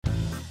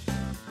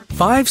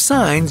5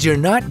 signs you're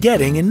not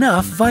getting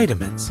enough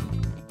vitamins.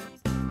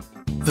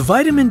 The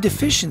vitamin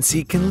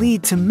deficiency can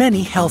lead to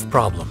many health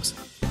problems.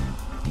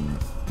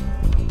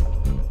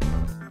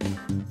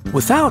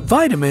 Without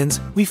vitamins,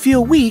 we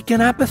feel weak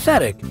and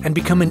apathetic and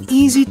become an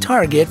easy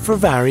target for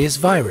various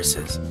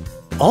viruses.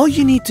 All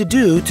you need to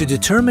do to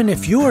determine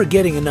if you're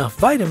getting enough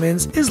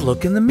vitamins is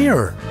look in the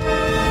mirror.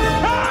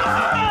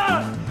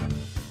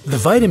 The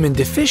vitamin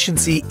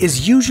deficiency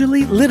is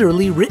usually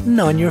literally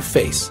written on your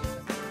face.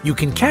 You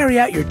can carry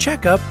out your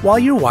checkup while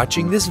you're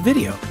watching this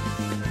video.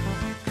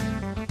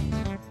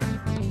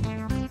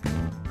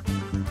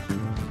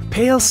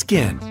 Pale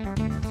skin.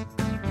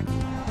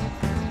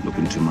 Look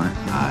into my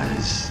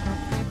eyes.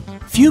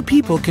 Few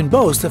people can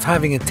boast of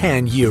having a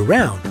tan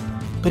year-round,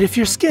 but if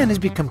your skin has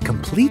become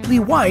completely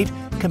white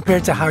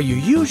compared to how you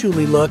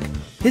usually look,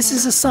 this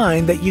is a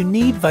sign that you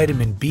need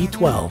vitamin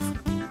B12.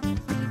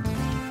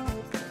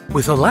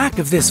 With a lack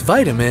of this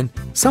vitamin,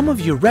 some of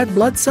your red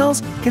blood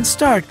cells can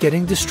start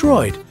getting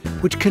destroyed,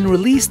 which can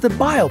release the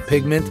bile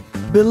pigment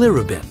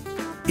bilirubin.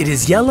 It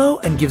is yellow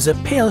and gives a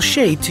pale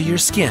shade to your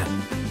skin.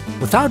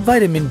 Without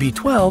vitamin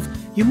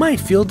B12, you might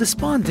feel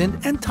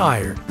despondent and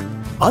tired.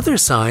 Other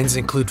signs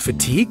include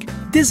fatigue,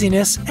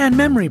 dizziness, and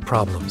memory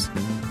problems.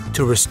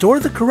 To restore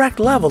the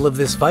correct level of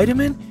this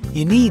vitamin,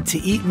 you need to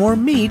eat more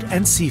meat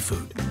and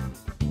seafood.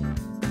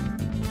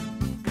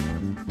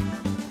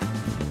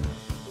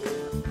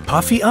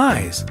 Puffy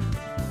eyes.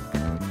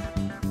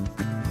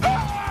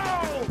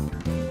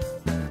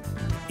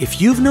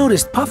 If you've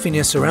noticed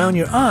puffiness around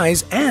your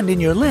eyes and in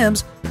your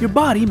limbs, your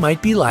body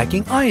might be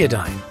lacking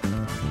iodine.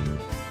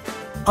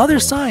 Other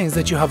signs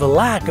that you have a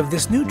lack of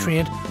this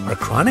nutrient are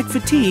chronic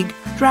fatigue,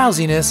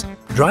 drowsiness,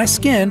 dry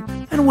skin,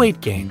 and weight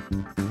gain.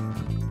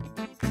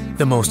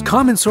 The most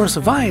common source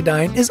of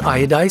iodine is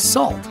iodized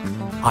salt.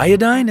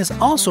 Iodine is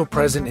also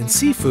present in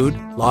seafood,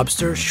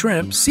 lobster,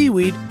 shrimp,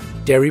 seaweed,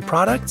 dairy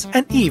products,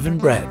 and even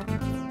bread.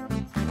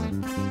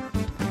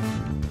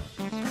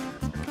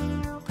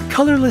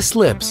 Colorless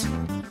lips.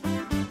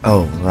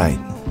 Oh, right.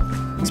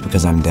 It's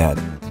because I'm dead.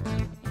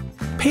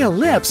 Pale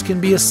lips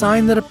can be a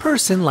sign that a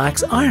person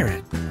lacks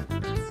iron.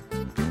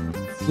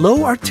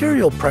 Low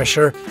arterial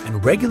pressure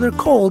and regular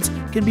colds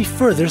can be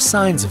further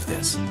signs of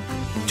this.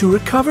 To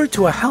recover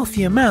to a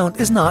healthy amount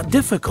is not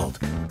difficult.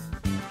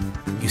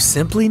 You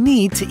simply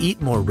need to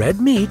eat more red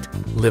meat,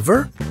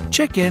 liver,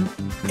 chicken,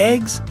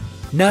 eggs,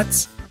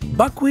 nuts,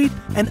 buckwheat,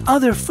 and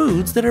other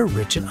foods that are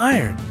rich in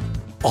iron.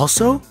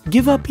 Also,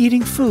 give up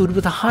eating food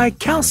with a high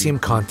calcium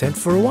content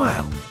for a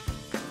while.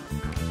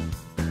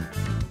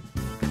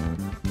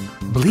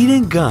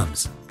 Bleeding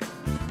gums.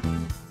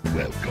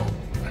 Welcome.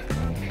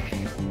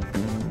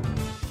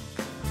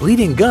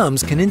 Bleeding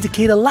gums can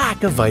indicate a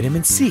lack of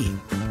vitamin C.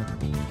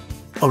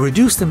 A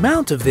reduced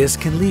amount of this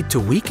can lead to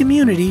weak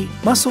immunity,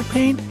 muscle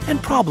pain,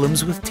 and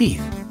problems with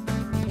teeth.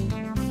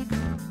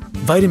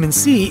 Vitamin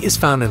C is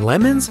found in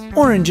lemons,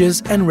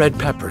 oranges, and red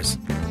peppers.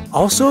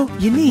 Also,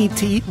 you need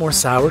to eat more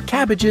sour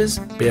cabbages,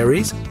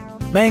 berries,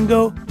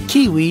 mango,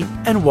 kiwi,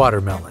 and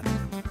watermelon.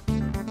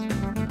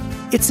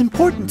 It's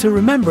important to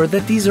remember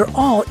that these are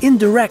all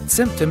indirect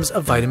symptoms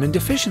of vitamin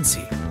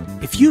deficiency.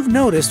 If you've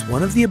noticed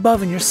one of the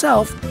above in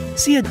yourself,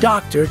 see a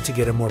doctor to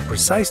get a more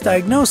precise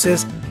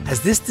diagnosis,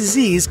 as this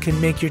disease can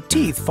make your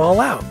teeth fall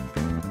out.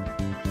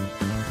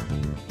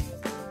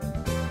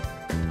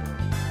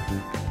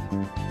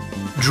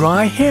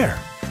 Dry hair.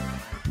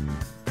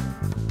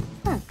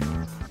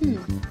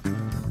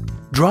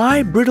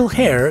 Dry, brittle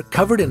hair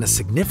covered in a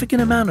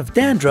significant amount of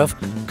dandruff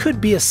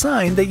could be a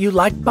sign that you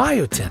lack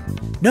biotin,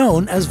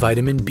 known as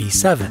vitamin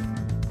B7.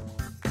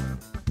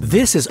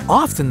 This is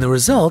often the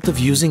result of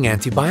using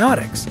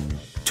antibiotics.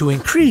 To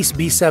increase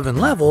B7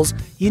 levels,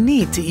 you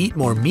need to eat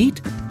more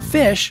meat,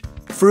 fish,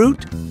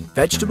 fruit,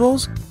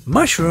 vegetables,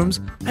 mushrooms,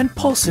 and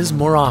pulses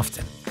more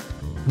often.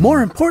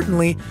 More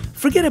importantly,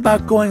 forget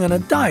about going on a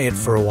diet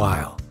for a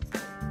while.